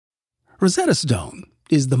Rosetta Stone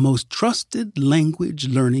is the most trusted language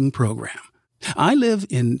learning program. I live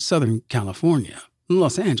in Southern California,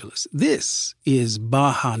 Los Angeles. This is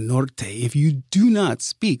Baja Norte. If you do not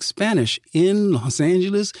speak Spanish in Los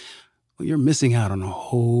Angeles, well, you're missing out on a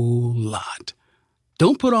whole lot.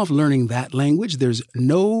 Don't put off learning that language. There's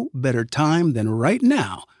no better time than right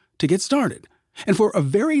now to get started. And for a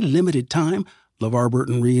very limited time, LeVar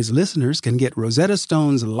Burton Reads listeners can get Rosetta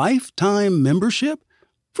Stone's lifetime membership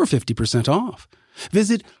for 50% off.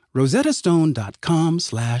 Visit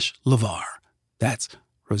rosettastone.com/LeVar. That's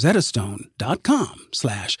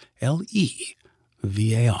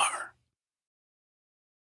rosettastone.com/LEVAR.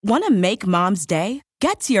 Want to make Mom's day?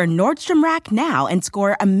 Get to your Nordstrom Rack now and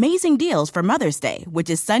score amazing deals for Mother's Day, which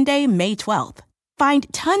is Sunday, May 12th. Find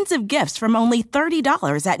tons of gifts from only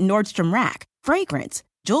 $30 at Nordstrom Rack. Fragrance,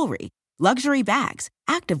 jewelry, luxury bags,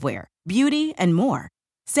 activewear, beauty, and more.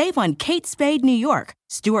 Save on Kate Spade New York,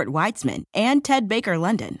 Stuart Weitzman, and Ted Baker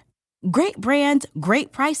London. Great brands,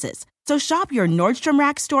 great prices. So shop your Nordstrom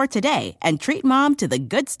Rack store today and treat Mom to the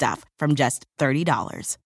good stuff from just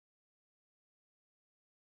 $30.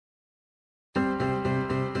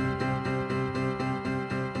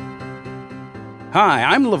 Hi,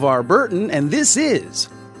 I'm LeVar Burton, and this is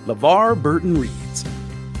LeVar Burton Reads.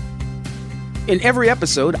 In every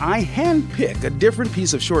episode, I handpick a different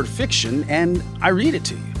piece of short fiction and I read it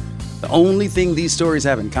to you. The only thing these stories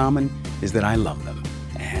have in common is that I love them,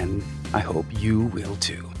 and I hope you will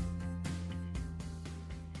too.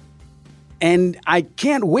 And I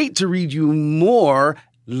can't wait to read you more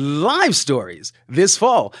live stories this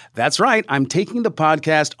fall. That's right, I'm taking the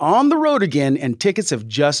podcast on the road again, and tickets have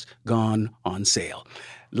just gone on sale.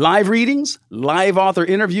 Live readings, live author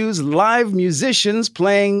interviews, live musicians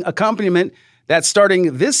playing accompaniment. That's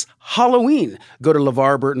starting this Halloween. Go to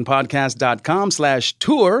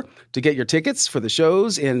LeVarBurtonPodcast.com/tour to get your tickets for the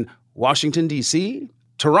shows in Washington, D.C.,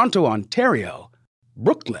 Toronto, Ontario,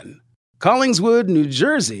 Brooklyn, Collingswood, New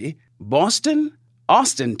Jersey, Boston,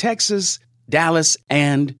 Austin, Texas, Dallas,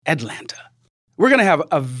 and Atlanta. We're going to have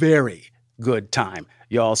a very good time,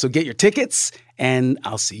 y'all. So get your tickets, and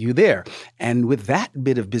I'll see you there. And with that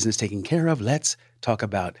bit of business taken care of, let's talk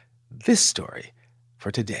about this story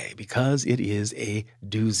for today, because it is a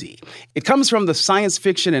doozy. It comes from the science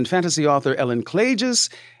fiction and fantasy author Ellen Klages,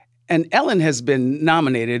 and Ellen has been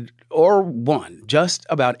nominated or won just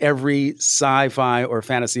about every sci-fi or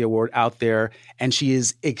fantasy award out there, and she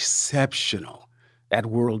is exceptional at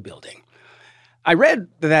world building. I read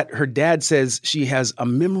that her dad says she has a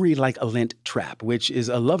memory like a lint trap, which is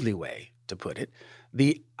a lovely way to put it.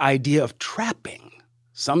 The idea of trapping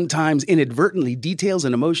sometimes inadvertently details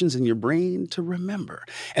and emotions in your brain to remember.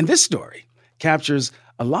 And this story captures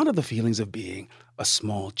a lot of the feelings of being a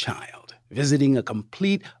small child, visiting a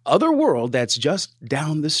complete other world that's just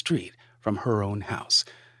down the street from her own house.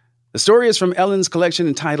 The story is from Ellen's collection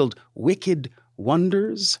entitled Wicked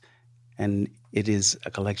Wonders, and it is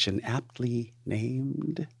a collection aptly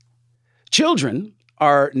named. Children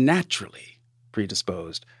are naturally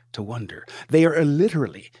predisposed to wonder. They are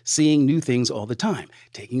literally seeing new things all the time,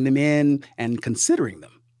 taking them in and considering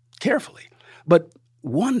them carefully. But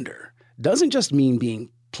wonder doesn't just mean being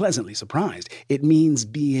pleasantly surprised. It means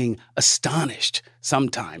being astonished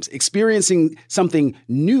sometimes, experiencing something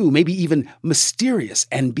new, maybe even mysterious,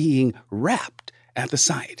 and being rapt at the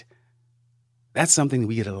sight. That's something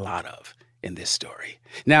we get a lot of in this story.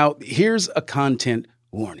 Now, here's a content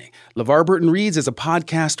warning. LeVar Burton Reads is a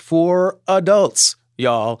podcast for adults,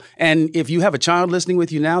 y'all. And if you have a child listening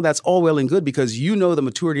with you now, that's all well and good, because you know the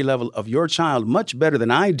maturity level of your child much better than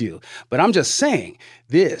I do. But I'm just saying,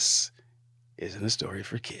 this isn't a story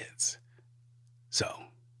for kids. So,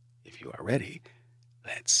 if you are ready,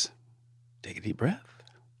 let's take a deep breath.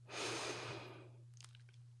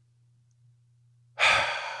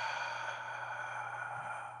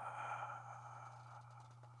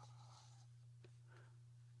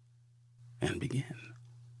 And begin.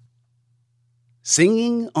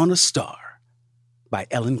 Singing on a Star by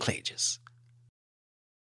Ellen Klages.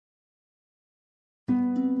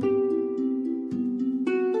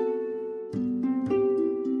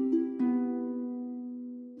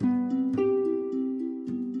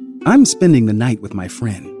 I'm spending the night with my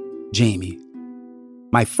friend, Jamie.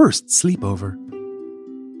 My first sleepover.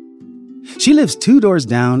 She lives 2 doors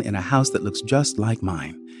down in a house that looks just like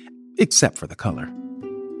mine, except for the color.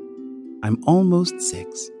 I'm almost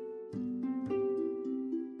 6.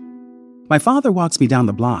 My father walks me down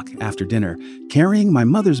the block after dinner, carrying my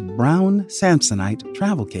mother's brown Samsonite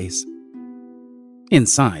travel case.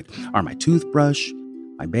 Inside are my toothbrush,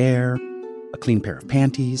 my bear, a clean pair of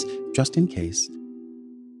panties, just in case,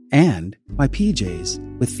 and my PJs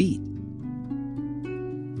with feet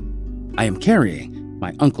I am carrying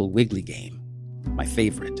my Uncle Wiggily game, my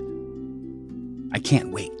favorite. I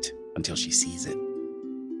can't wait until she sees it.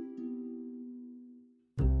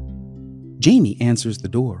 Jamie answers the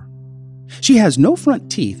door. She has no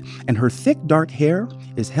front teeth, and her thick dark hair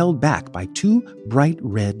is held back by 2 bright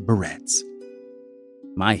red barrettes.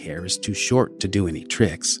 My hair is too short to do any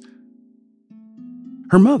tricks.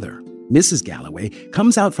 Her mother, Mrs. Galloway,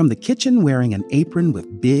 comes out from the kitchen wearing an apron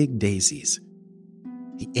with big daisies.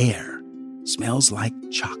 The air smells like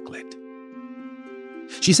chocolate.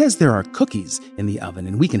 She says there are cookies in the oven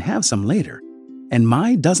and we can have some later. And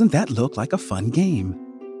my, doesn't that look like a fun game?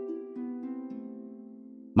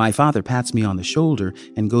 My father pats me on the shoulder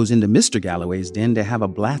and goes into Mr. Galloway's den to have a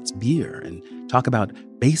Blatz beer and talk about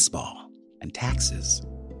baseball and taxes.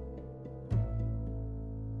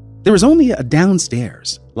 There is only a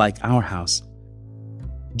downstairs, like our house.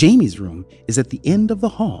 Jamie's room is at the end of the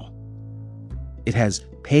hall. It has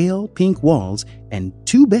pale pink walls and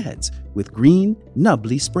 2 beds with green,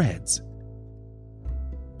 nubbly spreads.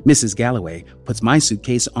 Mrs. Galloway puts my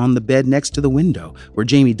suitcase on the bed next to the window where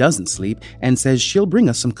Jamie doesn't sleep and says she'll bring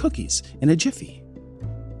us some cookies in a jiffy.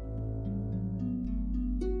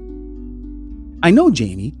 I know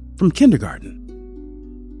Jamie from kindergarten.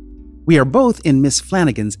 We are both in Miss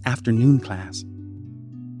Flanagan's afternoon class.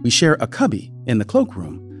 We share a cubby in the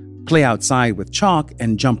cloakroom, play outside with chalk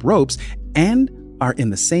and jump ropes, and are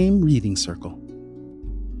in the same reading circle.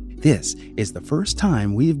 This is the first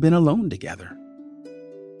time we've been alone together.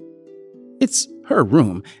 It's her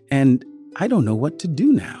room, and I don't know what to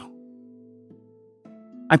do now.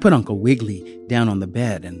 I put Uncle Wiggily down on the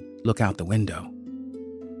bed and look out the window.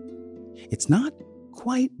 It's not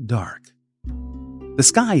quite dark. The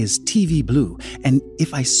sky is TV blue, and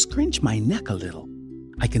if I scrunch my neck a little,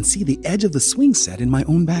 I can see the edge of the swing set in my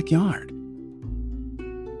own backyard.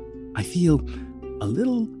 I feel a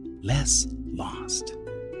little less lost.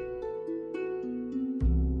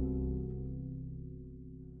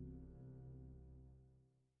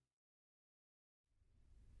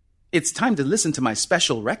 It's time to listen to my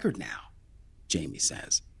special record now, Jamie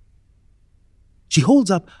says. She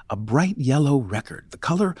holds up a bright yellow record, the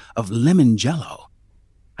color of lemon jello.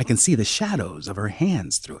 I can see the shadows of her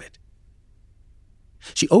hands through it.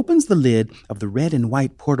 She opens the lid of the red and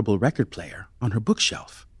white portable record player on her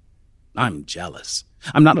bookshelf. I'm jealous.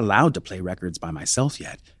 I'm not allowed to play records by myself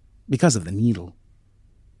yet because of the needle.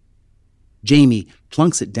 Jamie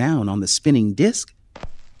plunks it down on the spinning disc,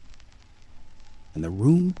 and the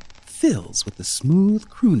room fills with the smooth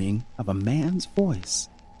crooning of a man's voice.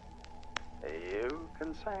 You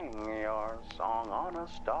can sing your song on a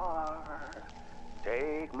star.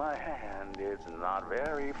 Take my hand, it's not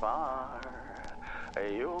very far.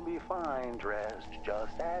 You'll be fine dressed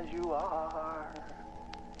just as you are.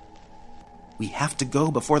 We have to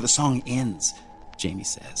go before the song ends, Jamie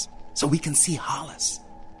says, so we can see Hollis.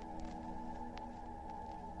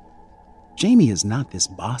 Jamie is not this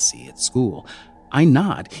bossy at school. I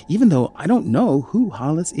nod, even though I don't know who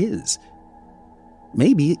Hollis is.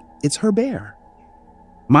 Maybe it's her bear.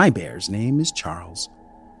 My bear's name is Charles.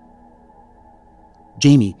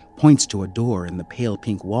 Jamie points to a door in the pale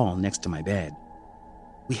pink wall next to my bed.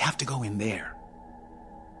 We have to go in there.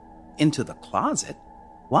 Into the closet?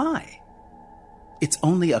 Why? It's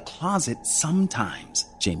only a closet sometimes,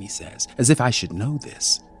 Jamie says, as if I should know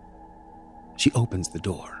this. She opens the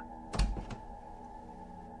door.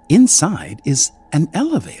 Inside is an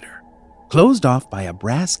elevator, closed off by a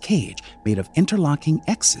brass cage made of interlocking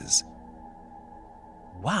X's.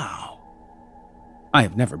 Wow. I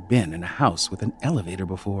have never been in a house with an elevator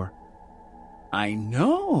before. I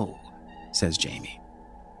know, says Jamie.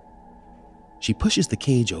 She pushes the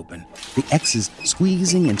cage open, the X's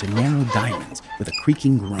squeezing into narrow diamonds with a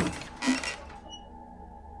creaking groan.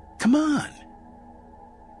 Come on.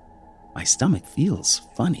 My stomach feels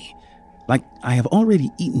funny, like I have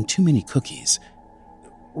already eaten too many cookies.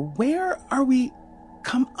 Where are we?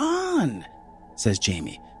 Come on, says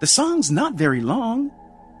Jamie. The song's not very long.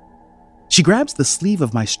 She grabs the sleeve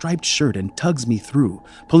of my striped shirt and tugs me through,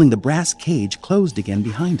 pulling the brass cage closed again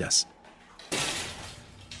behind us.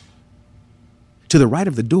 To the right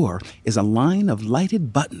of the door is a line of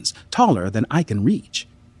lighted buttons taller than I can reach.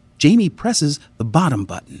 Jamie presses the bottom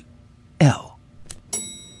button, L.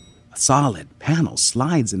 A solid panel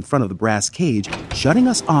slides in front of the brass cage, shutting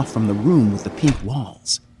us off from the room with the pink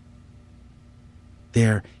walls.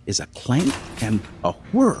 There is a clank and a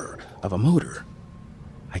whir of a motor.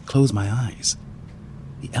 I close my eyes.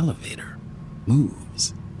 The elevator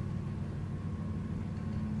moves.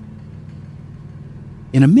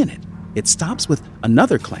 In a minute, it stops with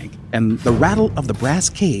another clank and the rattle of the brass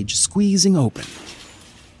cage squeezing open.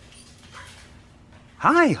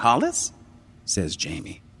 "Hi, Hollis," says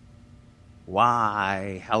Jamie.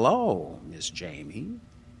 "Why, hello, Miss Jamie,"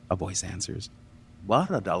 a voice answers. "What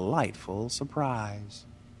a delightful surprise."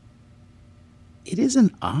 It is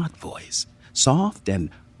an odd voice, soft and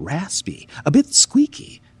raspy, a bit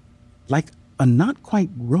squeaky, like a not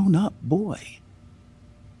quite grown-up boy.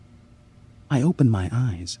 I open my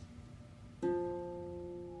eyes.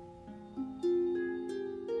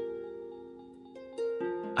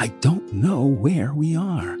 I don't know where we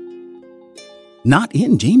are. Not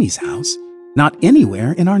in Jamie's house, not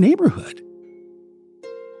anywhere in our neighborhood.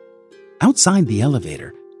 Outside the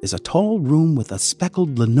elevator is a tall room with a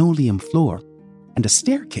speckled linoleum floor and a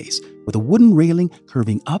staircase with a wooden railing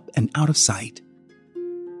curving up and out of sight.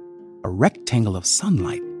 A rectangle of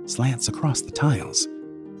sunlight slants across the tiles.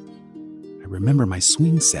 I remember my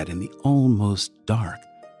swing set in the almost dark.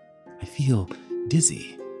 I feel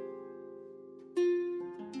dizzy.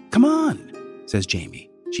 "Come on," says Jamie.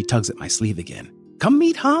 She tugs at my sleeve again. "Come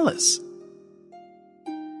meet Hollis."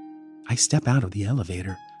 I step out of the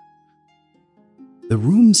elevator. The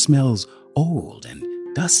room smells old and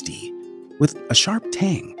dusty, with a sharp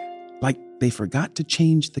tang, like they forgot to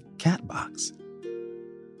change the cat box.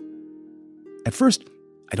 At first,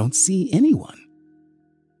 I don't see anyone.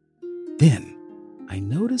 Then, I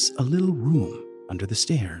notice a little room under the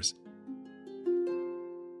stairs.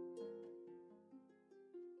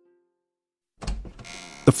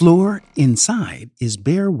 The floor inside is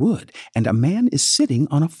bare wood, and a man is sitting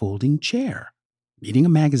on a folding chair, reading a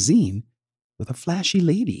magazine with a flashy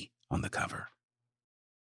lady on the cover.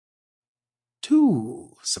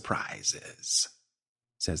 "Two surprises,"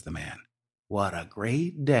 says the man. "What a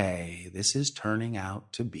great day this is turning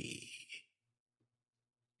out to be."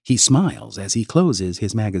 He smiles as he closes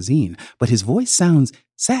his magazine, but his voice sounds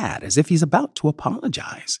sad, as if he's about to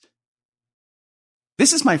apologize.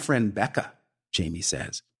 "This is my friend Becca," Jamie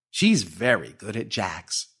says. "She's very good at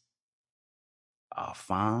jacks." "A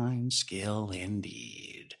fine skill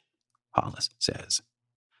indeed," Hollis says.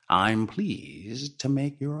 "I'm pleased to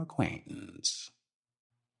make your acquaintance."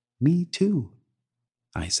 "Me too,"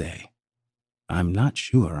 I say. I'm not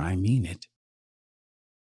sure I mean it.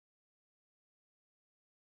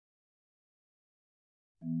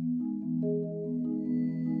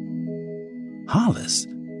 Hollis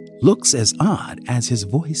looks as odd as his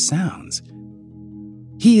voice sounds.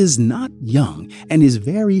 He is not young and is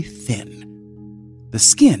very thin. The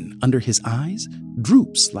skin under his eyes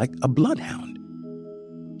droops like a bloodhound.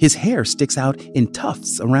 His hair sticks out in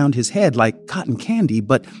tufts around his head like cotton candy,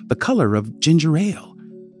 but the color of ginger ale.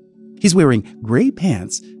 He's wearing gray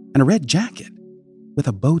pants and a red jacket with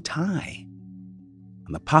a bow tie.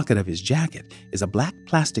 On the pocket of his jacket is a black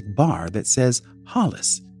plastic bar that says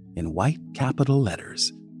Hollis in white capital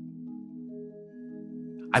letters.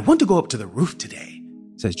 "I want to go up to the roof today,"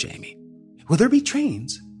 says Jamie. "Will there be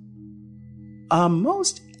trains?" "A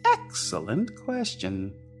most excellent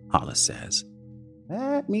question," Hollis says.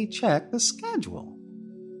 "Let me check the schedule."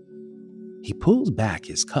 He pulls back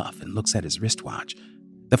his cuff and looks at his wristwatch.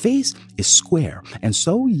 The face is square and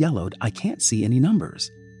so yellowed I can't see any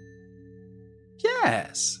numbers.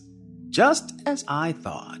 "Yes, just as I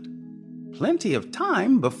thought. Plenty of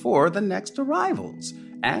time before the next arrivals,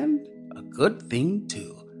 and a good thing,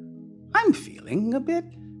 too. I'm feeling a bit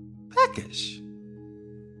peckish."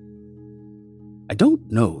 I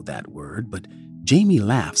don't know that word, but Jamie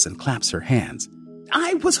laughs and claps her hands.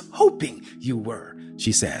 "I was hoping you were,"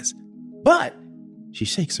 she says. "But," she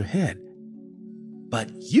shakes her head,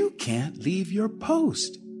 "but you can't leave your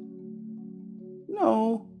post."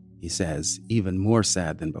 "No," he says, even more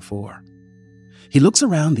sad than before. He looks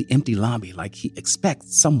around the empty lobby like he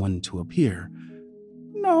expects someone to appear.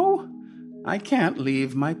 "No, I can't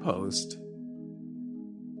leave my post."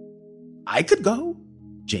 "I could go,"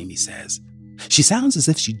 Jamie says. She sounds as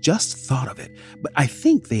if she just thought of it, but I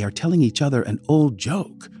think they are telling each other an old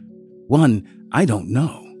joke. One I don't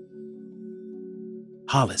know.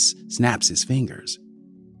 Hollis snaps his fingers.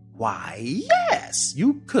 "Why, yes,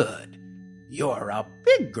 you could. You're a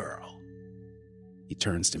big girl." He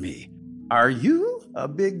turns to me. "Are you a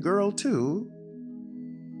big girl too?"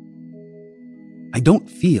 I don't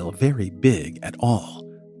feel very big at all.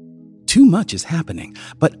 Too much is happening,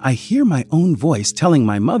 but I hear my own voice telling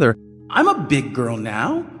my mother, "I'm a big girl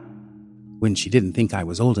now," when she didn't think I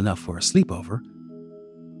was old enough for a sleepover.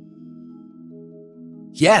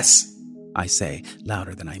 "Yes," I say,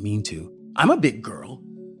 louder than I mean to. "I'm a big girl."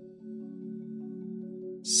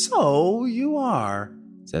 "So you are,"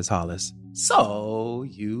 says Hollis. "So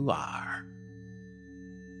you are."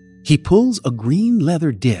 He pulls a green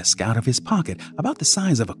leather disc out of his pocket about the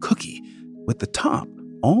size of a cookie, with the top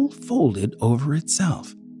all folded over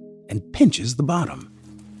itself, and pinches the bottom.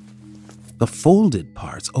 The folded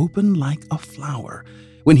parts open like a flower.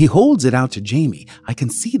 When he holds it out to Jamie, I can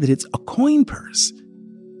see that it's a coin purse.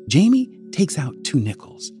 Jamie takes out 2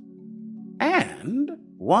 nickels. "And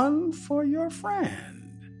one for your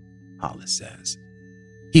friend," Hollis says.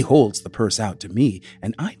 He holds the purse out to me,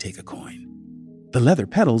 and I take a coin. The leather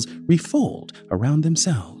petals refold around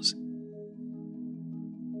themselves.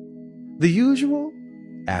 "The usual?"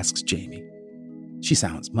 asks Jamie. She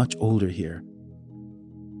sounds much older here.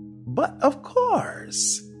 "But of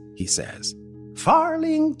course," he says.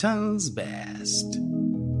 "Farlington's best."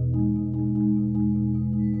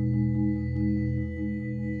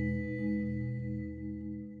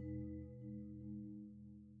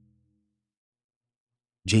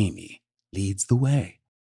 Jamie leads the way.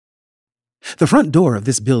 The front door of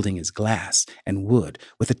this building is glass and wood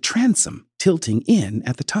with a transom tilting in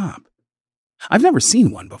at the top. I've never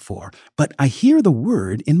seen one before, but I hear the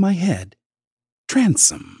word in my head.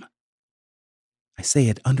 Transom. I say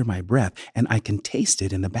it under my breath, and I can taste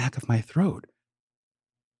it in the back of my throat.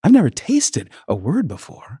 I've never tasted a word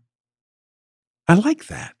before. I like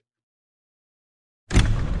that.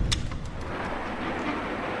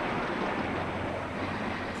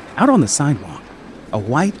 Out on the sidewalk, a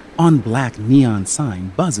white on black neon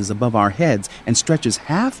sign buzzes above our heads and stretches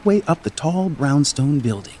halfway up the tall brownstone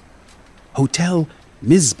building. Hotel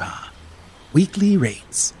Mizpah. Weekly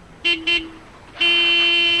rates.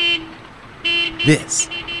 This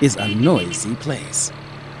is a noisy place.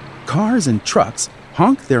 Cars and trucks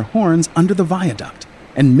honk their horns under the viaduct,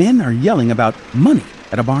 and men are yelling about money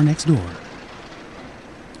at a bar next door.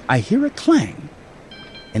 I hear a clang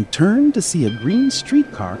and turn to see a green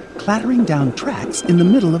streetcar clattering down tracks in the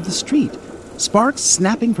middle of the street, sparks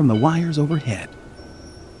snapping from the wires overhead.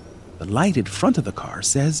 The lighted front of the car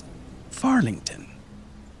says Farlington.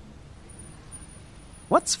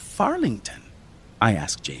 "What's Farlington?" I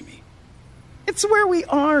ask Jamie. "It's where we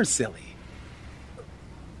are, silly."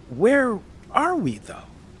 "Where are we, though?"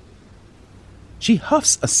 She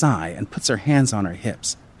huffs a sigh and puts her hands on her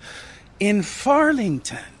hips. "In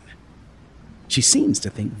Farlington." She seems to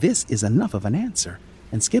think this is enough of an answer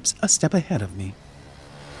and skips a step ahead of me.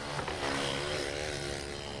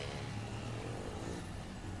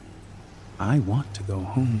 I want to go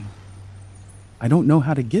home. I don't know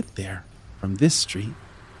how to get there from this street.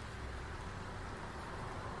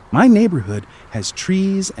 My neighborhood has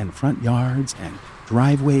trees and front yards and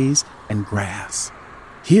driveways and grass.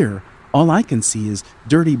 Here, all I can see is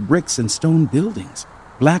dirty bricks and stone buildings,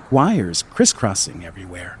 black wires crisscrossing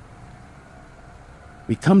everywhere.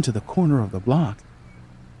 We come to the corner of the block.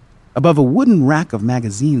 Above a wooden rack of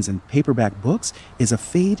magazines and paperback books is a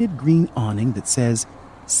faded green awning that says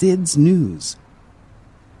Sid's News.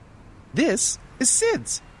 "This is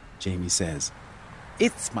Sid's," Jamie says.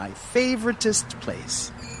 "It's my favoritist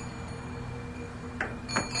place."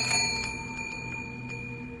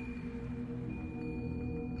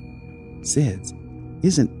 Sid's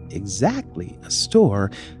isn't exactly a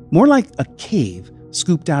store, more like a cave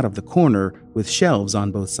scooped out of the corner with shelves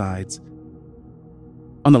on both sides.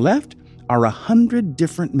 On the left are 100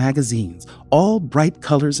 different magazines, all bright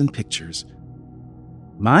colors and pictures.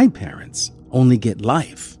 My parents only get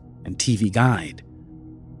Life and TV Guide.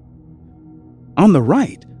 On the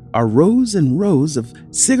right are rows and rows of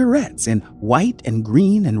cigarettes in white and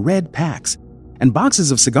green and red packs, and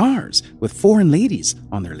boxes of cigars with foreign ladies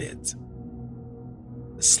on their lids.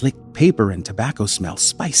 The slick paper and tobacco smell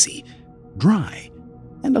spicy, dry,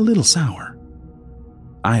 and a little sour.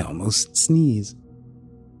 I almost sneeze.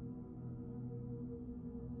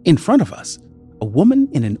 In front of us, a woman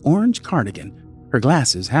in an orange cardigan, her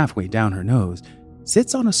glasses halfway down her nose,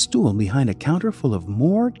 sits on a stool behind a counter full of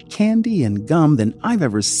more candy and gum than I've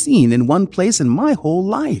ever seen in one place in my whole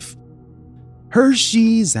life.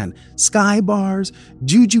 Hershey's and Sky Bars,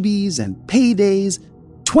 Jujubes and Paydays,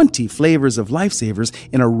 20 flavors of Lifesavers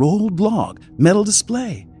in a rolled log metal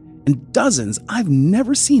display, and dozens I've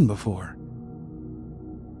never seen before.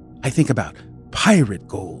 I think about pirate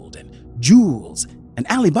gold and jewels and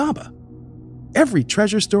Alibaba. Every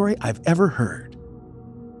treasure story I've ever heard.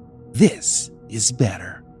 This is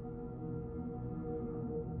better.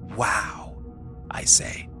 "Wow," I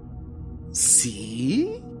say.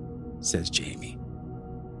 "See?" says Jamie.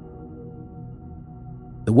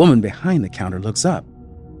 The woman behind the counter looks up.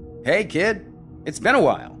 "Hey, kid. It's been a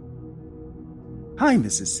while." "Hi,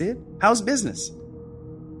 Mrs. Sid. How's business?"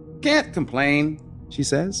 "Can't complain," she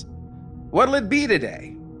says. "What'll it be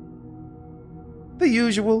today?" "The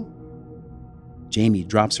usual." Jamie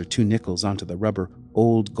drops her 2 nickels onto the rubber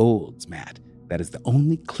old golds mat that is the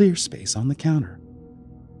only clear space on the counter.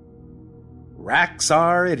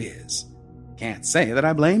 Raxar it is. Can't say that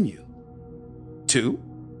I blame you. 2,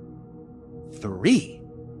 3.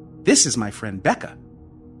 This is my friend Becca.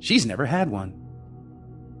 She's never had one.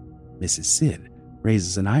 Mrs. Sid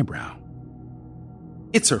raises an eyebrow.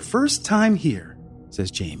 It's her first time here,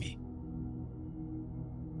 says Jamie.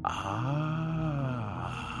 Ah.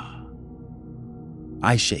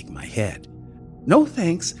 I shake my head. No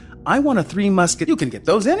thanks. I want a 3 Musket. You can get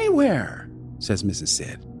those anywhere, says Mrs.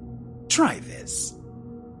 Sid. Try this.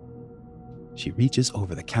 She reaches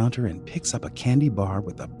over the counter and picks up a candy bar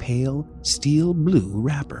with a pale, steel blue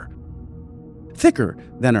wrapper. Thicker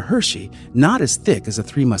than a Hershey, not as thick as a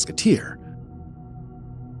 3 Musketeer.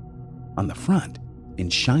 On the front, in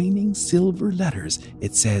shining silver letters,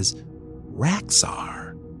 it says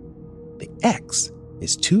Raxar. The X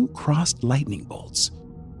is 2 crossed lightning bolts.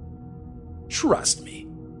 Trust me,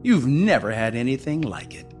 you've never had anything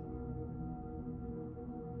like it.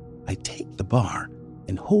 I take the bar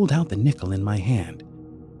and hold out the nickel in my hand.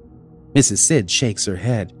 Mrs. Sid shakes her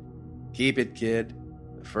head. Keep it, kid.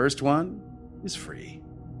 The first one is free.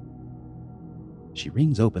 She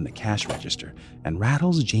rings open the cash register and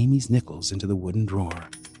rattles Jamie's nickels into the wooden drawer.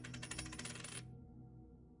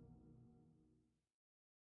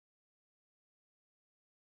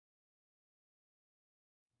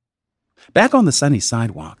 Back on the sunny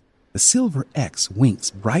sidewalk, the silver X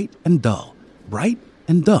winks bright and dull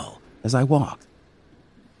as I walk.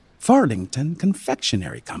 Farthington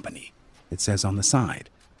Confectionery Company, it says on the side.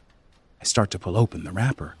 I start to pull open the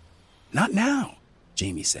wrapper. Not now,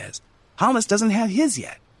 Jamie says. Hollis doesn't have his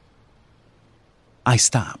yet. I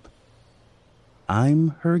stop. I'm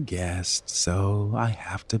her guest, so I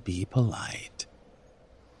have to be polite.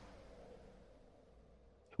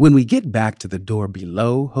 When we get back to the door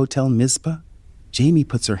below Hotel Mizpah, Jamie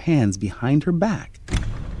puts her hands behind her back.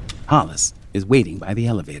 Hollis is waiting by the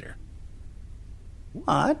elevator.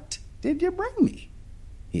 What did you bring me?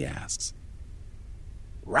 He asks.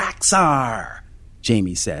 Raxar,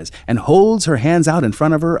 Jamie says, and holds her hands out in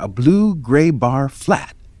front of her, a blue-gray bar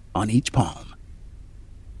flat on each palm.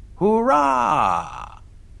 Hurrah,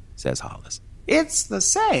 says Hollis. It's the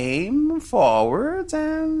same forwards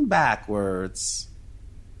and backwards.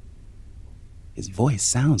 His voice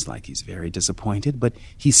sounds like he's very disappointed, but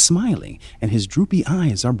he's smiling and his droopy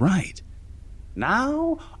eyes are bright.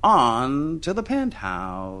 Now on to the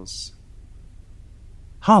penthouse.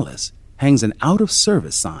 Hollis hangs an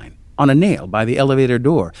out-of-service sign on a nail by the elevator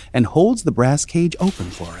door and holds the brass cage open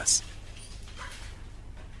for us.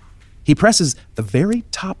 He presses the very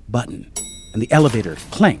top button, and the elevator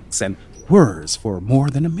clanks and whirs for more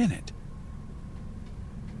than a minute.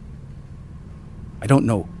 I don't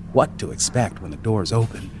know what to expect when the doors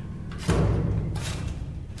open.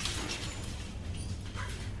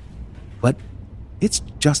 But it's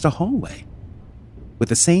just a hallway with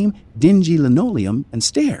the same dingy linoleum and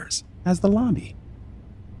stairs as the lobby.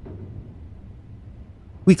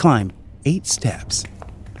 We climb 8 steps.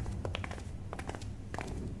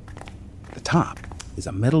 The top is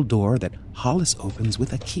a metal door that Hollis opens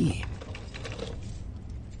with a key.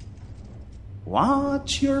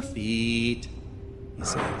 Watch your feet, he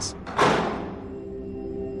says.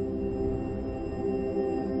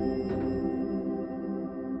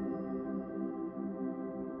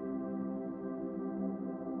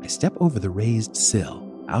 I step over the raised sill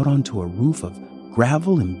out onto a roof of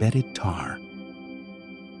gravel-embedded tar.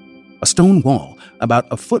 A stone wall about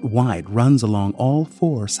a foot wide runs along all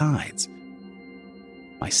 4 sides.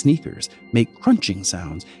 My sneakers make crunching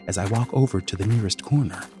sounds as I walk over to the nearest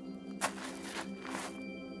corner.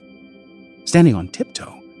 Standing on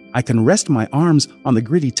tiptoe, I can rest my arms on the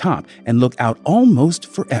gritty top and look out almost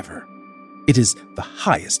forever. It is the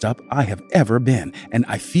highest up I have ever been, and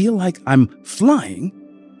I feel like I'm flying,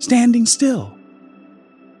 standing still.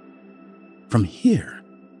 From here,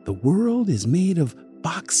 the world is made of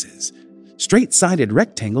boxes, straight-sided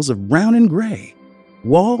rectangles of brown and gray,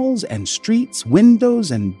 walls and streets, windows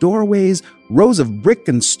and doorways, rows of brick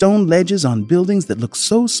and stone ledges on buildings that look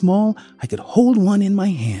so small I could hold one in my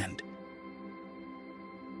hand.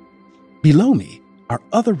 Below me are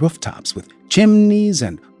other rooftops with chimneys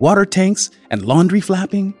and water tanks and laundry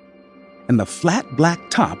flapping, and the flat black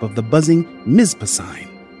top of the buzzing Mizpah sign.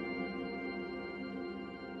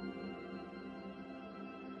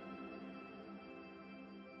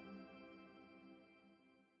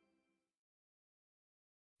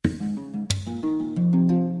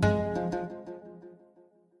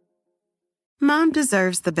 Mom Mom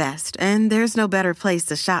deserves the best, and there's no better place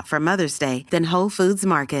to shop for Mother's Day than Whole Foods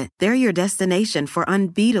Market. They're your destination for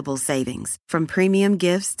unbeatable savings, from premium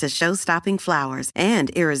gifts to show-stopping flowers and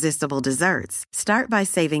irresistible desserts. Start by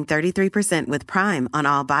saving 33% with Prime on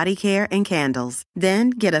all body care and candles. Then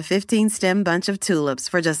get a 15-stem bunch of tulips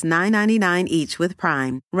for just $9.99 each with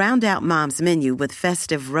Prime. Round out Mom's menu with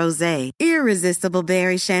festive rosé, irresistible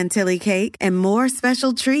berry chantilly cake, and more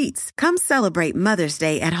special treats. Come celebrate Mother's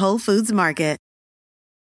Day at Whole Foods Market.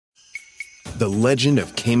 The legend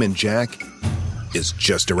of Cayman Jack is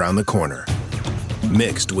just around the corner.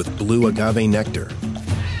 Mixed with blue agave nectar,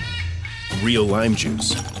 real lime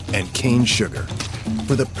juice, and cane sugar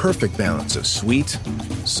for the perfect balance of sweet,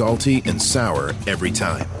 salty, and sour every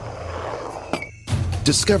time.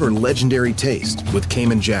 Discover legendary taste with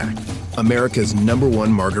Cayman Jack, America's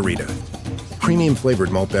 #1 margarita. Premium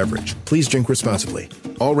flavored malt beverage. Please drink responsibly.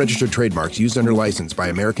 All registered trademarks used under license by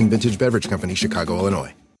American Vintage Beverage Company, Chicago,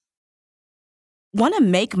 Illinois. Want to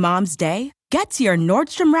make Mom's Day? Get to your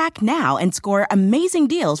Nordstrom Rack now and score amazing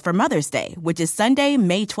deals for Mother's Day, which is Sunday,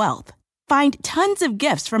 May 12th. Find tons of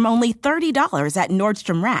gifts from only $30 at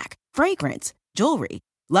Nordstrom Rack. Fragrance, jewelry,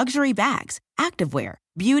 luxury bags, activewear,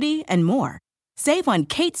 beauty, and more. Save on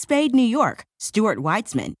Kate Spade New York, Stuart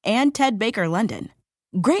Weitzman, and Ted Baker London.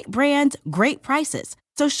 Great brands, great prices.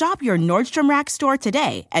 So shop your Nordstrom Rack store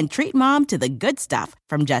today and treat Mom to the good stuff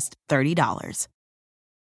from just $30.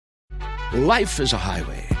 Life is a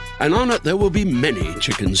highway, and on it there will be many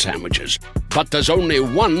chicken sandwiches. But there's only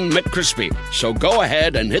one McCrispy. So go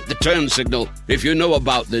ahead and hit the turn signal if you know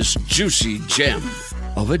about this juicy gem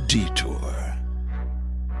of a detour.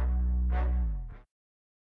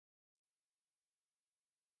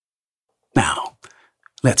 Now,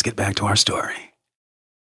 let's get back to our story.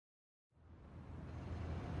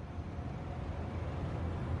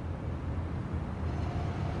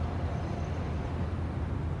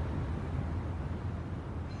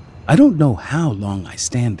 I don't know how long I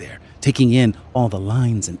stand there, taking in all the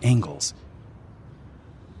lines and angles.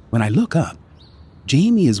 When I look up,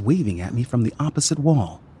 Jamie is waving at me from the opposite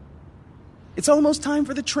wall. "It's almost time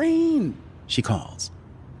for the train," she calls.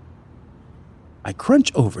 I crunch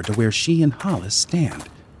over to where she and Hollis stand.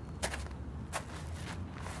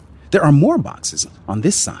 There are more boxes on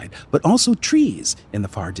this side, but also trees in the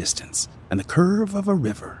far distance and the curve of a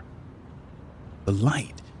river. The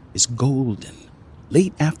light is golden,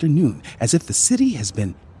 late afternoon, as if the city has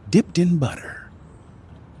been dipped in butter.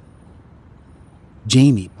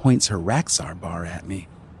 Jamie points her Raxar bar at me.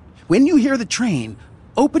 "When you hear the train,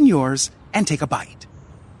 open yours and take a bite."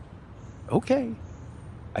 Okay.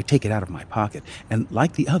 I take it out of my pocket and,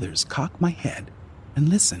 like the others, cock my head and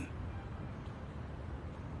listen.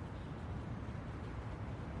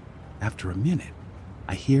 After a minute,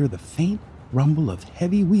 I hear the faint rumble of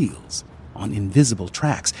heavy wheels on invisible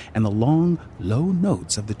tracks and the long, low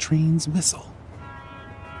notes of the train's whistle.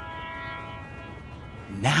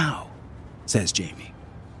 "Now," says Jamie.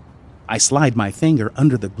 I slide my finger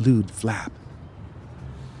under the glued flap.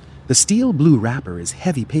 The steel blue wrapper is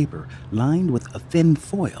heavy paper lined with a thin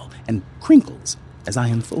foil and crinkles as I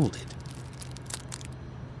unfold it.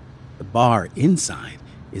 The bar inside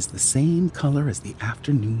is the same color as the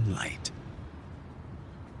afternoon light.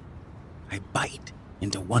 I bite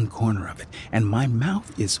into one corner of it, and my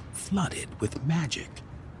mouth is flooded with magic.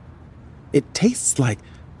 It tastes like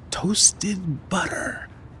toasted butter,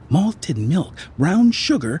 malted milk, brown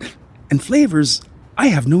sugar, and flavors I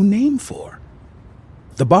have no name for.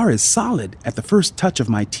 The bar is solid at the first touch of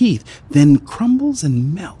my teeth, then crumbles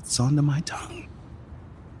and melts onto my tongue.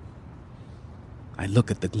 I look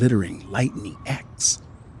at the glittering, lightning X,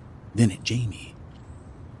 then at Jamie.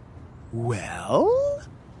 "Well?"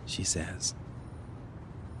 she says.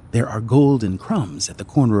 There are golden crumbs at the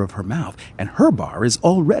corner of her mouth, and her bar is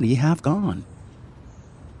already half gone.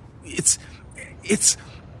 It's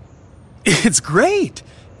great,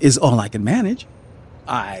 is all I can manage.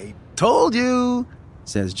 "I told you,"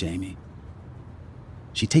 says Jamie.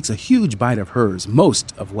 She takes a huge bite of hers,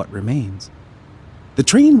 most of what remains. The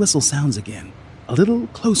train whistle sounds again, a little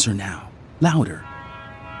closer now, louder.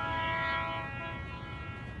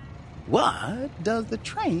 "What does the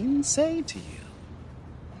train say to you?"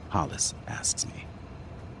 Hollis asks me.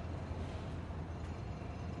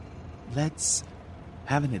 "Let's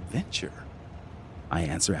have an adventure," I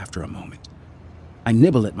answer after a moment. I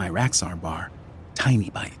nibble at my Raxar bar, tiny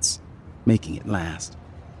bites, making it last.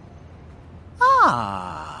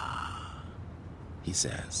 "Ah," he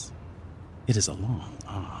says. It is a long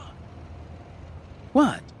ah.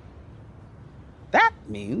 "What?" "That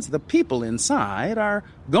means the people inside are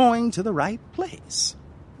going to the right place.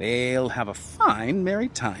 They'll have a fine merry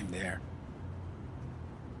time there."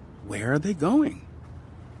 where are they going?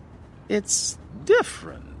 It's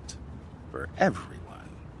different for everyone.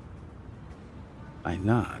 I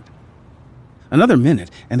nod. Another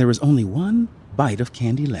minute, and there was only one bite of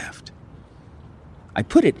candy left. I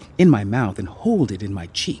put it in my mouth and hold it in my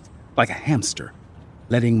cheek like a hamster,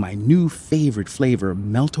 letting my new favorite flavor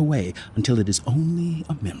melt away until it is only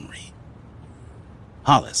a memory.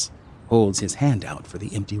 Hollis holds his hand out for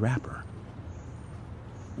the empty wrapper.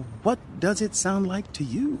 What does it sound like to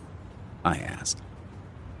you? I ask.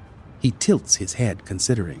 He tilts his head,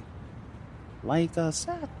 considering. Like a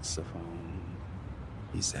saxophone,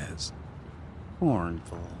 he says.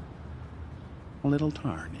 Mournful, a little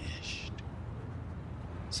tarnished.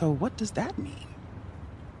 So what does that mean?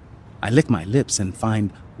 I lick my lips and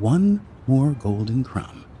find one more golden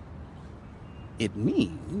crumb. It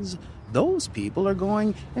means those people are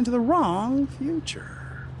going into the wrong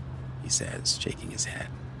future, he says, shaking his head.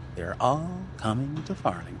 They're all coming to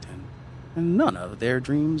Farlington, and none of their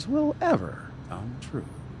dreams will ever come true.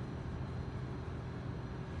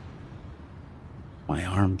 My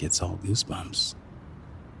arm gets all goosebumps.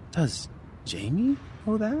 Does Jamie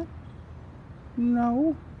know that?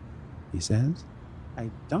 No, he says. I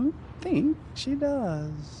don't think she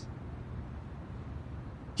does.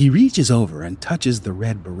 He reaches over and touches the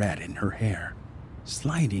red beret in her hair,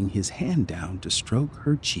 sliding his hand down to stroke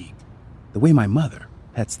her cheek, the way my mother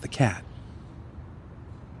pets the cat.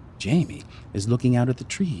 Jamie is looking out at the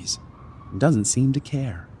trees and doesn't seem to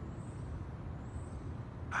care.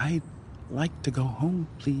 I'd like to go home,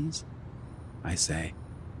 please, I say.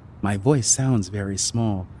 My voice sounds very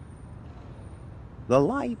small. The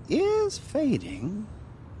light is fading,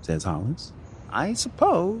 says Hollis. I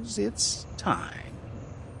suppose it's time.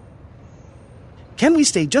 Can we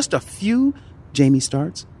stay just a few? Jamie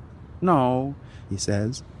starts. No, he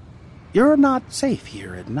says. You're not safe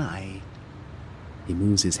here at night. He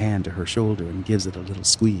moves his hand to her shoulder and gives it a little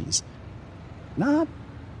squeeze. Not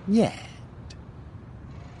yet.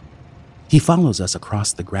 He follows us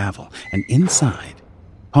across the gravel and inside,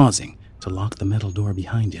 pausing to lock the metal door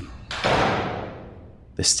behind him.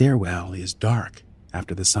 The stairwell is dark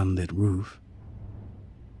after the sunlit roof.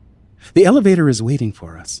 The elevator is waiting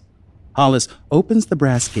for us. Hollis opens the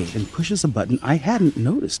brass gate and pushes a button I hadn't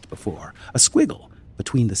noticed before, a squiggle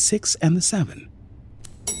between the 6 and the 7.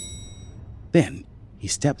 Then he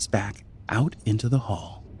steps back out into the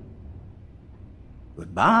hall.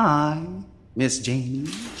 Goodbye, Miss Jamie,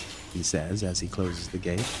 he says as he closes the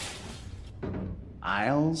gate.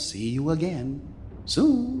 I'll see you again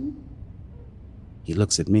soon. He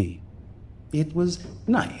looks at me. It was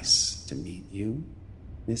nice to meet you,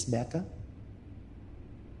 Miss Becca.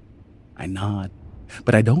 I nod,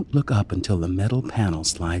 but I don't look up until the metal panel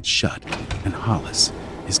slides shut and Hollis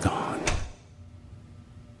is gone.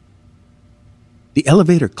 The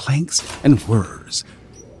elevator clanks and whirs.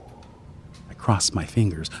 I cross my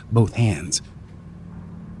fingers, both hands.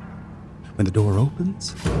 When the door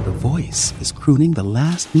opens, the voice is crooning the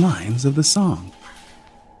last lines of the song.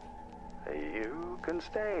 You can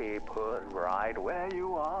stay put right where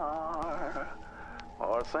you are,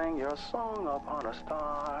 or sing your song upon a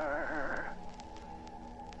star.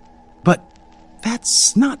 But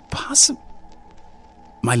that's not possible.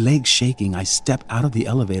 My legs shaking, I step out of the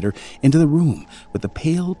elevator into the room with the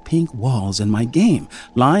pale pink walls and my game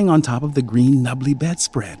lying on top of the green nubbly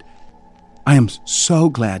bedspread. I am so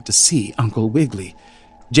glad to see Uncle Wiggily.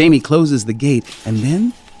 Jamie closes the gate and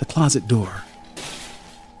then the closet door.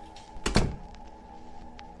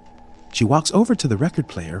 She walks over to the record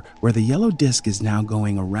player where the yellow disc is now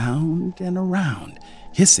going around and around,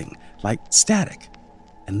 hissing like static,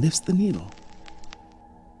 and lifts the needle.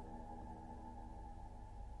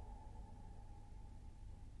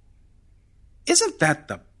 Isn't that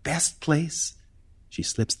the best place? She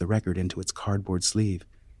slips the record into its cardboard sleeve.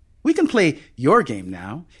 We can play your game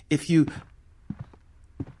now, if you...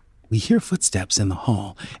 We hear footsteps in the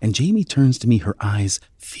hall, and Jamie turns to me, her eyes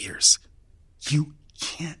fierce. You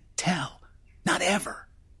can't tell. Not ever.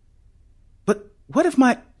 But what if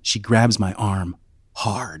my... She grabs my arm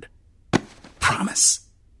hard. Promise,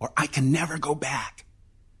 or I can never go back.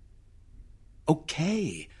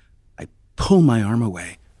 Okay. I pull my arm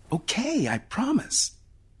away. Okay, I promise.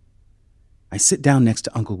 I sit down next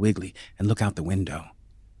to Uncle Wiggily and look out the window.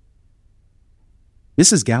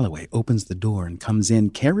 Mrs. Galloway opens the door and comes in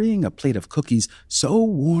carrying a plate of cookies so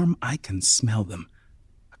warm I can smell them.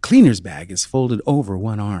 A cleaner's bag is folded over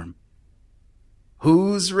one arm.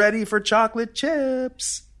 Who's ready for chocolate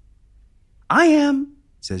chips? I am,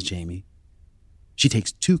 says Jamie. She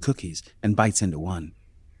takes 2 cookies and bites into one.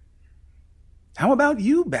 How about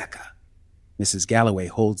you, Becca? Mrs. Galloway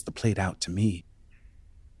holds the plate out to me.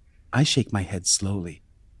 I shake my head slowly.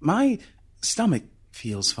 My stomach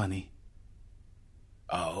feels funny.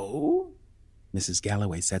 Oh? Mrs.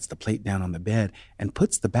 Galloway sets the plate down on the bed and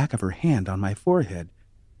puts the back of her hand on my forehead.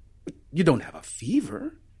 You don't have a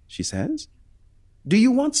fever, she says. Do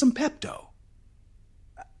you want some Pepto?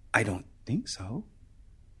 I don't think so.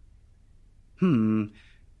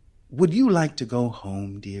 Would you like to go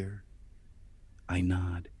home, dear? I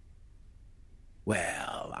nod.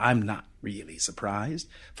 Well, I'm not really surprised.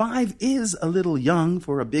 5 is a little young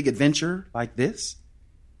for a big adventure like this.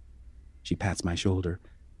 She pats my shoulder.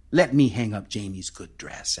 Let me hang up Jamie's good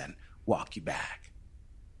dress and walk you back.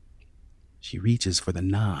 She reaches for the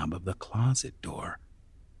knob of the closet door.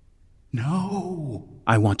 No,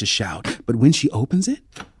 I want to shout, but when she opens it,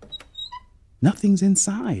 nothing's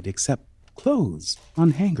inside except clothes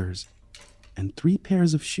on hangers and 3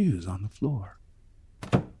 pairs of shoes on the floor.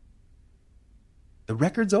 The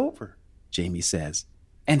record's over, Jamie says,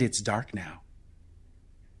 and it's dark now.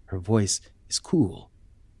 Her voice is cool,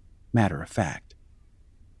 matter of fact.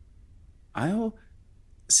 I'll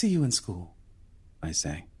see you in school, I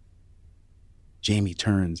say. Jamie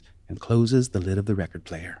turns and closes the lid of the record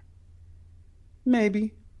player.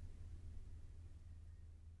 Maybe.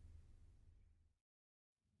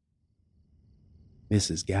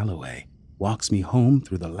 Mrs. Galloway walks me home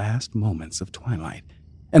through the last moments of twilight,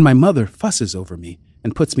 and my mother fusses over me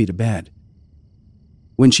and puts me to bed.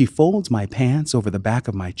 When she folds my pants over the back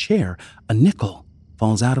of my chair, a nickel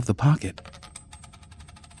falls out of the pocket.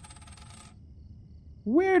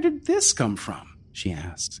 Where did this come from? She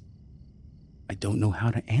asks. I don't know how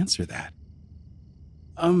to answer that.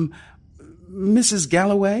 Mrs.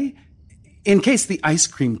 Galloway, in case the ice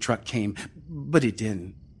cream truck came, but it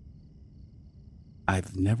didn't.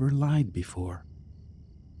 I've never lied before.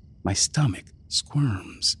 My stomach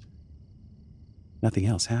squirms. Nothing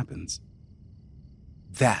else happens.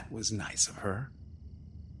 That was nice of her.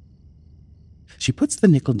 She puts the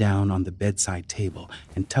nickel down on the bedside table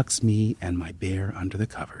and tucks me and my bear under the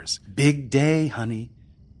covers. Big day, honey.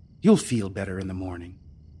 You'll feel better in the morning.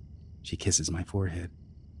 She kisses my forehead.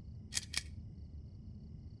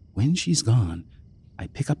 When she's gone, I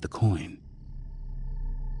pick up the coin.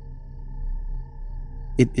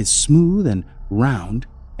 It is smooth and round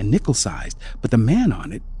and nickel-sized, but the man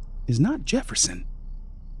on it is not Jefferson.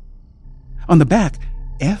 On the back,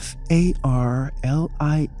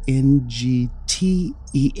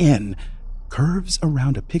 Farlingten curves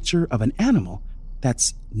around a picture of an animal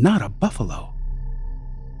that's not a buffalo.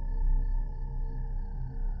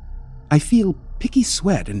 I feel picky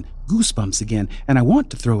sweat and goosebumps again, and I want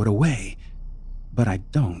to throw it away, but I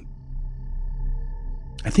don't.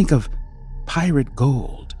 I think of pirate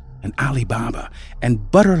gold and Alibaba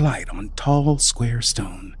and butter light on tall square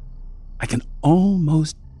stone. I can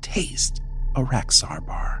almost taste a Raxar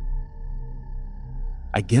bar.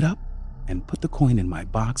 I get up and put the coin in my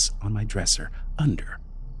box on my dresser under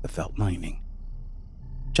the felt lining,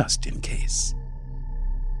 just in case.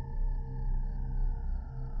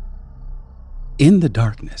 In the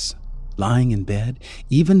darkness, lying in bed,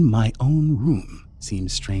 even my own room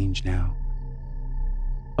seems strange now.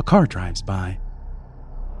 A car drives by.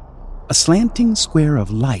 A slanting square of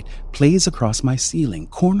light plays across my ceiling,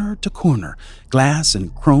 corner to corner, glass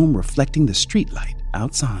and chrome reflecting the streetlight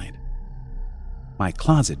outside. My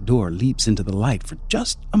closet door leaps into the light for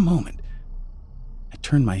just a moment. I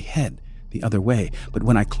turn my head the other way, but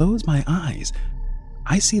when I close my eyes,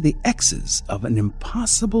 I see the X's of an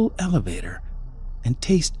impossible elevator and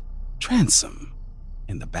taste transom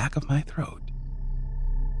in the back of my throat.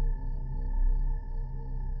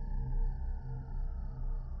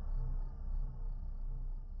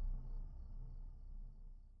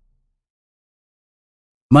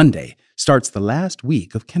 Monday starts the last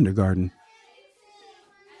week of kindergarten.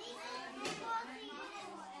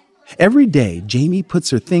 Every day, Jamie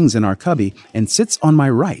puts her things in our cubby and sits on my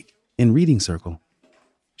right in reading circle.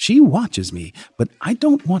 She watches me, but I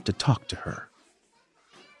don't want to talk to her.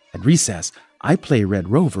 At recess, I play Red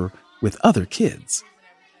Rover with other kids.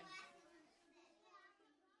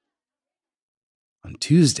 On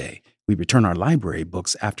Tuesday, we return our library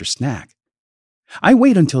books after snack. I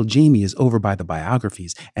wait until Jamie is over by the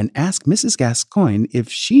biographies and ask Mrs. Gascoigne if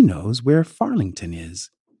she knows where Farlington is.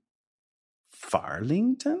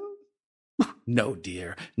 Farlington? No,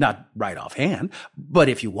 dear, not right offhand, but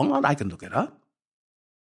if you want, I can look it up.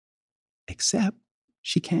 Except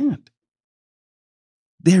she can't.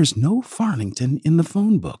 There's no Farlington in the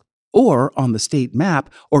phone book, or on the state map,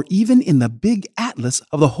 or even in the big atlas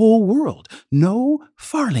of the whole world. No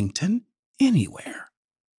Farlington anywhere.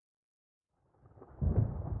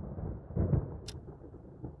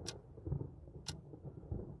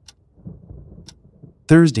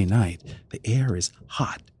 Thursday night, the air is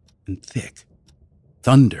hot and thick.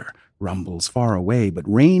 Thunder rumbles far away, but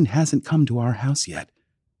rain hasn't come to our house yet.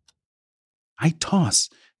 I toss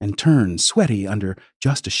and turn, sweaty under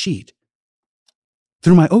just a sheet.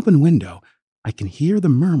 Through my open window, I can hear the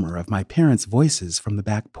murmur of my parents' voices from the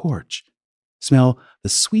back porch, smell the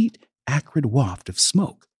sweet, acrid waft of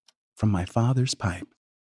smoke from my father's pipe.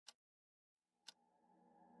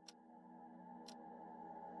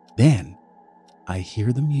 Then I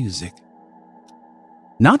hear the music.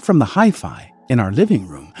 Not from the hi-fi in our living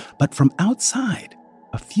room, but from outside,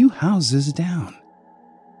 a few houses down.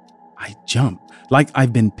 I jump like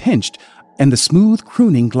I've been pinched, and the smooth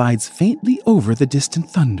crooning glides faintly over the distant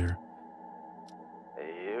thunder.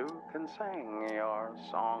 You can sing your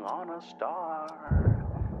song on a star.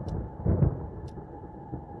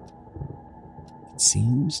 It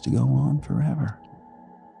seems to go on forever.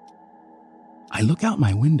 I look out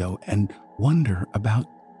my window and wonder about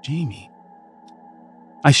Jamie.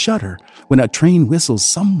 I shudder when a train whistles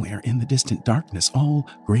somewhere in the distant darkness, all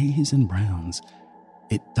grays and browns.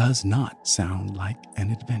 It does not sound like an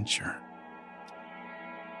adventure.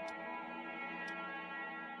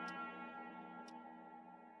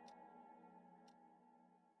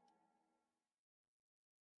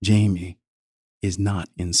 Jamie is not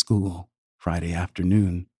in school Friday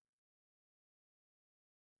afternoon.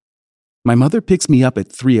 My mother picks me up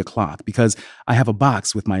at 3 o'clock because I have a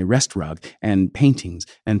box with my rest rug and paintings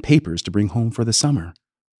and papers to bring home for the summer.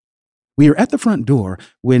 We are at the front door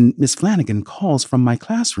when Miss Flanagan calls from my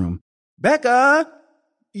classroom. "Becca,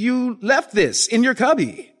 you left this in your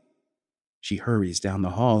cubby." She hurries down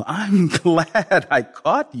the hall. "I'm glad I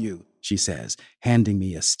caught you," she says, handing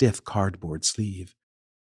me a stiff cardboard sleeve.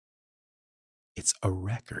 It's a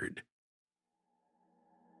record.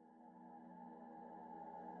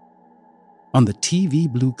 On the TV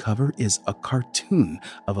blue cover is a cartoon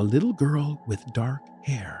of a little girl with dark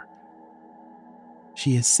hair.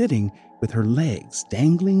 She is sitting with her legs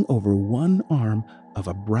dangling over one arm of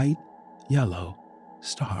a bright yellow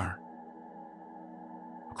star.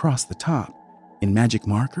 Across the top, in magic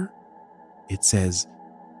marker, it says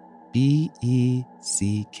BECKA.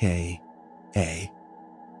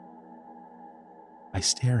 I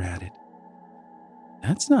stare at it.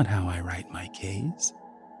 That's not how I write my K's.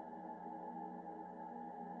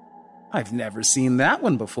 "I've never seen that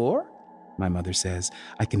one before," my mother says.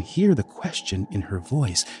 I can hear the question in her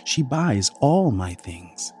voice. She buys all my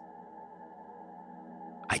things.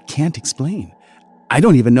 I can't explain. I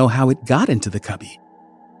don't even know how it got into the cubby.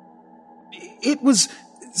 "It was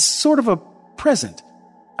sort of a present,"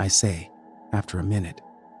 I say after a minute.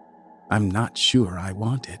 I'm not sure I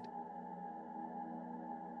want it.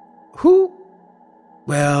 "Who?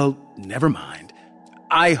 Well, never mind.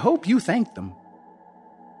 I hope you thanked them."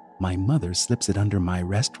 My mother slips it under my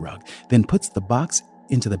rest rug, then puts the box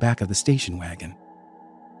into the back of the station wagon.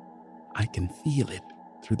 I can feel it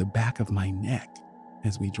through the back of my neck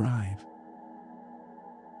as we drive.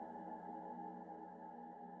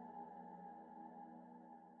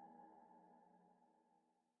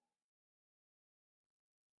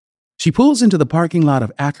 She pulls into the parking lot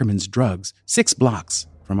of Ackerman's Drugs, 6 blocks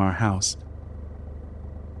from our house.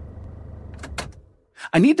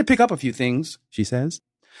 "I need to pick up a few things," she says.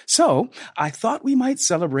 "So I thought we might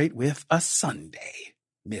celebrate with a sundae,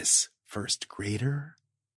 Miss First Grader."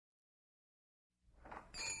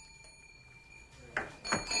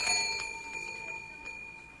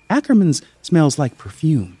 Ackerman's smells like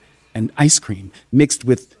perfume and ice cream mixed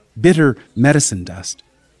with bitter medicine dust.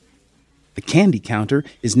 The candy counter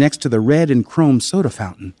is next to the red and chrome soda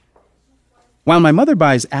fountain. While my mother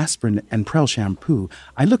buys aspirin and Prel shampoo,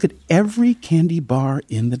 I look at every candy bar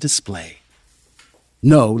in the display.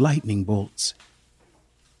 No lightning bolts.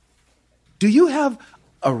 "Do you have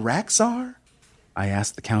a Raxar?" I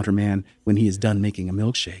ask the counterman when he is done making a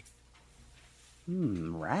milkshake.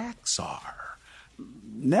 Raxar?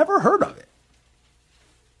 Never heard of it."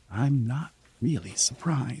 I'm not really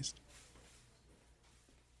surprised.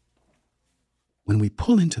 When we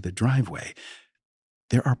pull into the driveway,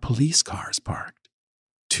 there are police cars parked,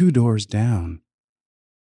 2 doors down.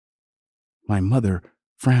 My mother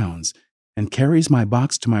frowns and carries my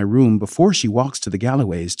box to my room before she walks to the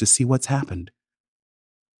Galloways to see what's happened.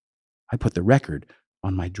 I put the record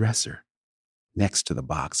on my dresser, next to the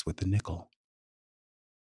box with the nickel.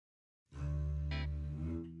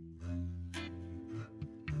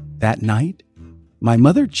 That night, my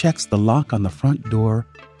mother checks the lock on the front door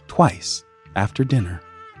twice after dinner.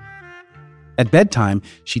 At bedtime,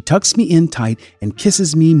 she tucks me in tight and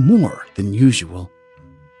kisses me more than usual.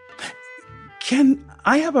 "Can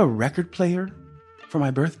I have a record player for my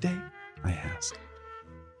birthday?" I ask.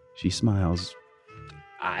 She smiles.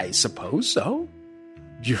 I suppose so.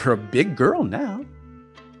 You're a big girl now.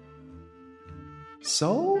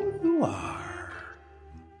 So you are,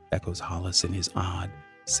 echoes Hollis in his odd,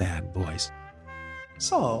 sad voice.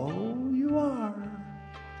 So you are.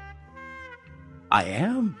 I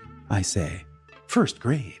am, I say. First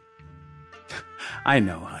grade. I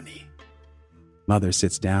know, honey. Mother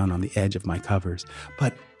sits down on the edge of my covers,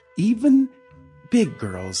 but even big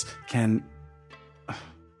girls can...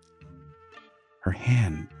 Her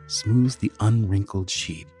hand smooths the unwrinkled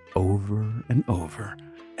sheet over and over.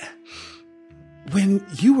 When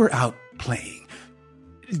you were out playing,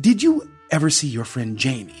 did you ever see your friend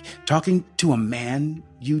Jamie talking to a man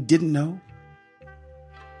you didn't know?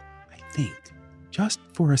 I think just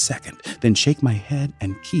for a second, then shake my head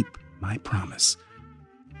and keep my promise.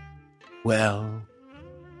 Well,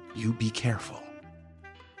 you be careful.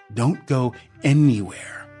 Don't go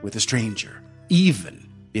anywhere with a stranger, even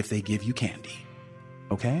if they give you candy.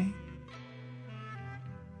 Okay?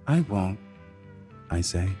 I won't, I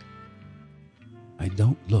say. I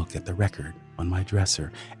don't look at the record on my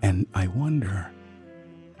dresser, and I wonder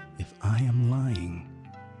if I am lying.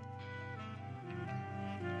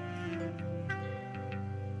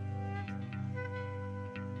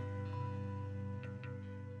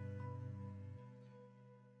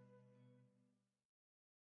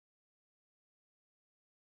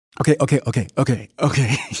 Okay.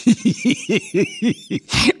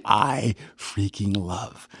 I freaking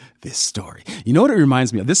love this story. You know what it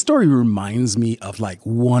reminds me of? This story reminds me of like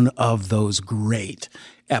one of those great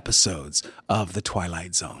episodes of The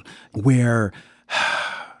Twilight Zone where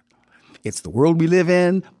it's the world we live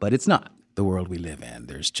in, but it's not the world we live in.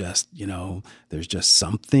 There's just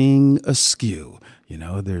something askew.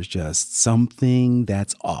 There's just something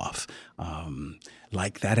that's off.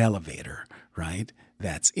 Like that elevator, right?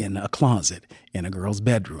 That's in a closet in a girl's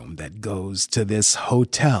bedroom that goes to this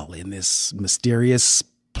hotel in this mysterious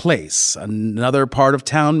place, another part of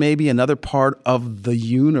town, maybe another part of the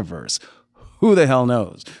universe. Who the hell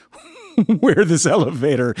knows where this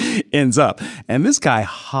elevator ends up? And this guy,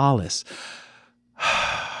 Hollis,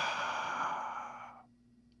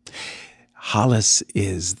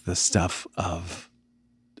 is the stuff of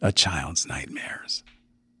a child's nightmares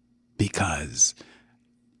because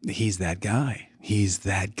he's that guy. He's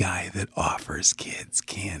that guy that offers kids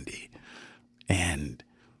candy and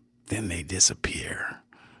then they disappear.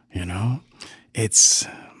 It's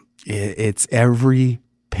every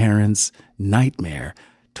parent's nightmare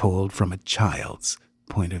told from a child's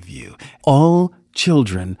point of view. All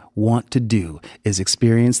children want to do is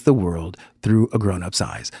experience the world through a grown-up's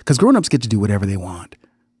eyes because grown-ups get to do whatever they want.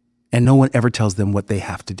 And no one ever tells them what they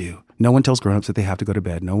have to do. No one tells grown-ups that they have to go to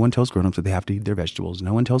bed. No one tells grown-ups that they have to eat their vegetables.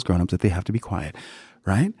 No one tells grown-ups that they have to be quiet,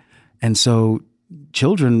 right? And so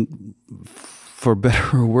children, for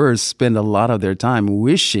better or worse, spend a lot of their time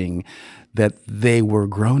wishing that they were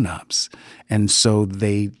grown-ups. And so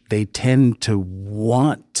they tend to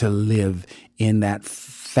want to live in that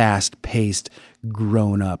fast-paced,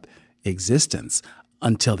 grown-up existence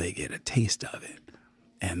until they get a taste of it.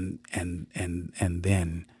 And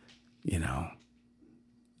then...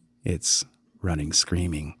 it's running,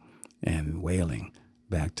 screaming, and wailing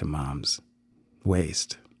back to mom's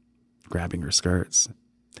waist, grabbing her skirts.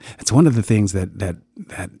 It's one of the things that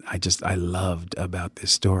I loved about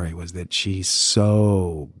this story was that she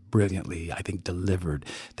so brilliantly, I think, delivered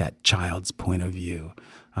that child's point of view.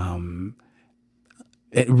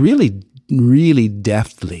 It really, really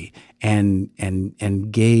deftly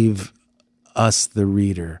and gave us, the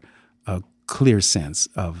reader, a clear sense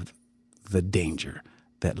of the danger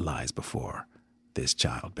that lies before this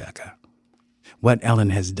child, Becca. What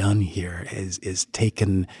Ellen has done here is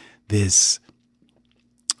taken this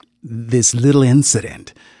little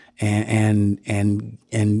incident and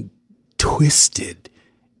twisted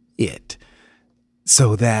it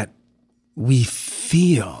so that we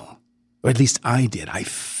feel, or at least I did, I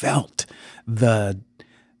felt the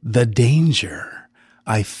danger.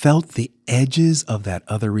 I felt the edges of that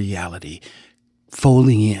other reality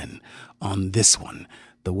folding in on this one,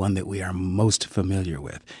 the one that we are most familiar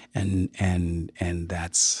with. And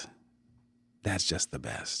that's just the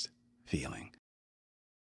best feeling.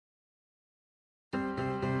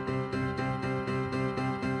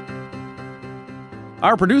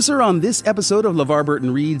 Our producer on this episode of LeVar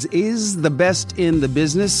Burton Reads is the best in the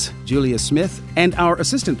business, Julia Smith, and our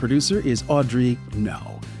assistant producer is Audrey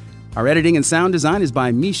No. Our editing and sound design is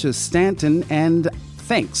by Misha Stanton, and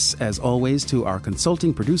thanks, as always, to our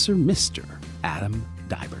consulting producer, Mr. Adam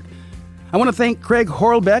Dybert. I want to thank Craig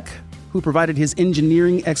Horlbeck, who provided his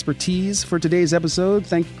engineering expertise for today's episode.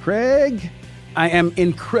 Thank you, Craig. I am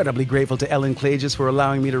incredibly grateful to Ellen Klages for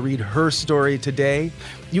allowing me to read her story today.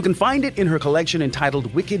 You can find it in her collection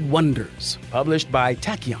entitled Wicked Wonders, published by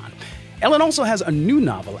Tachyon. Ellen also has a new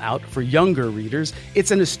novel out for younger readers.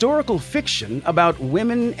 It's an historical fiction about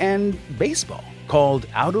women and baseball called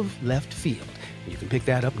Out of Left Field. You can pick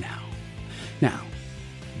that up now. Now,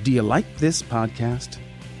 do you like this podcast?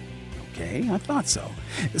 Okay, I thought so.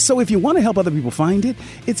 So if you want to help other people find it,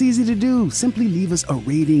 it's easy to do. Simply leave us a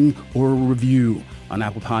rating or a review on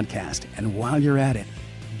Apple Podcast. And while you're at it,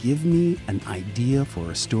 give me an idea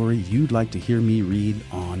for a story you'd like to hear me read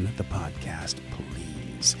on the podcast,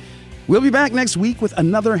 please. We'll be back next week with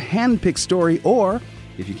another hand-picked story, or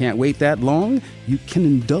if you can't wait that long, you can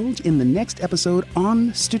indulge in the next episode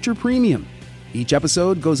on Stitcher Premium. Each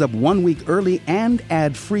episode goes up 1 week early and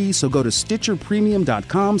ad-free, so go to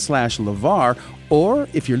StitcherPremium.com/LeVar, or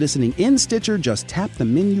if you're listening in Stitcher, just tap the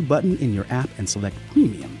menu button in your app and select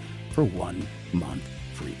Premium for 1 month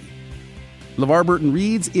free. LeVar Burton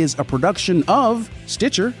Reads is a production of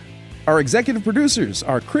Stitcher. Our executive producers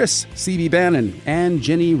are Chris C.B. Bannon and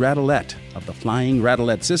Jenny Radelet of the Flying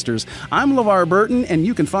Radelet Sisters. I'm LeVar Burton, and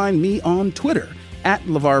you can find me on Twitter at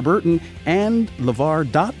LeVar Burton and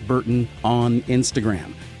LeVar.Burton on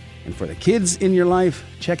Instagram. And for the kids in your life,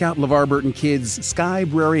 check out LeVar Burton Kids'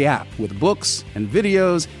 Skybrary app with books and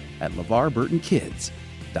videos at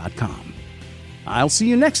LeVarBurtonKids.com. I'll see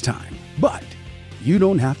you next time, but you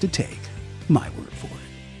don't have to take my word for it.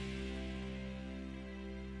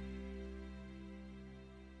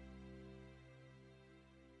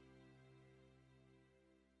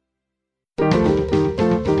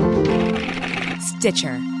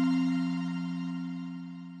 Stitcher.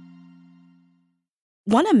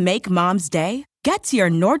 Want to make Mom's Day? Get to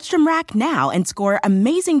your Nordstrom Rack now and score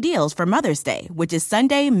amazing deals for Mother's Day, which is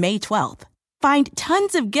Sunday, May 12th. Find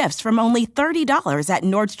tons of gifts from only $30 at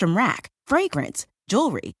Nordstrom Rack. Fragrance,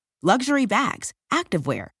 jewelry, luxury bags,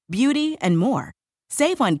 activewear, beauty, and more.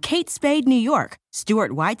 Save on Kate Spade New York,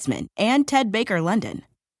 Stuart Weitzman, and Ted Baker London.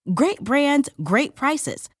 Great brands, great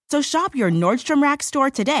prices. So shop your Nordstrom Rack store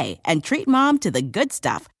today and treat Mom to the good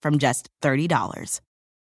stuff from just $30.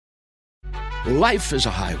 Life is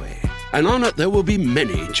a highway, and on it there will be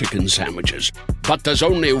many chicken sandwiches. But there's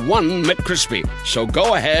only one McCrispy. So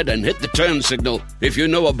go ahead and hit the turn signal if you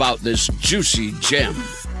know about this juicy gem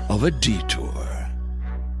of a detour.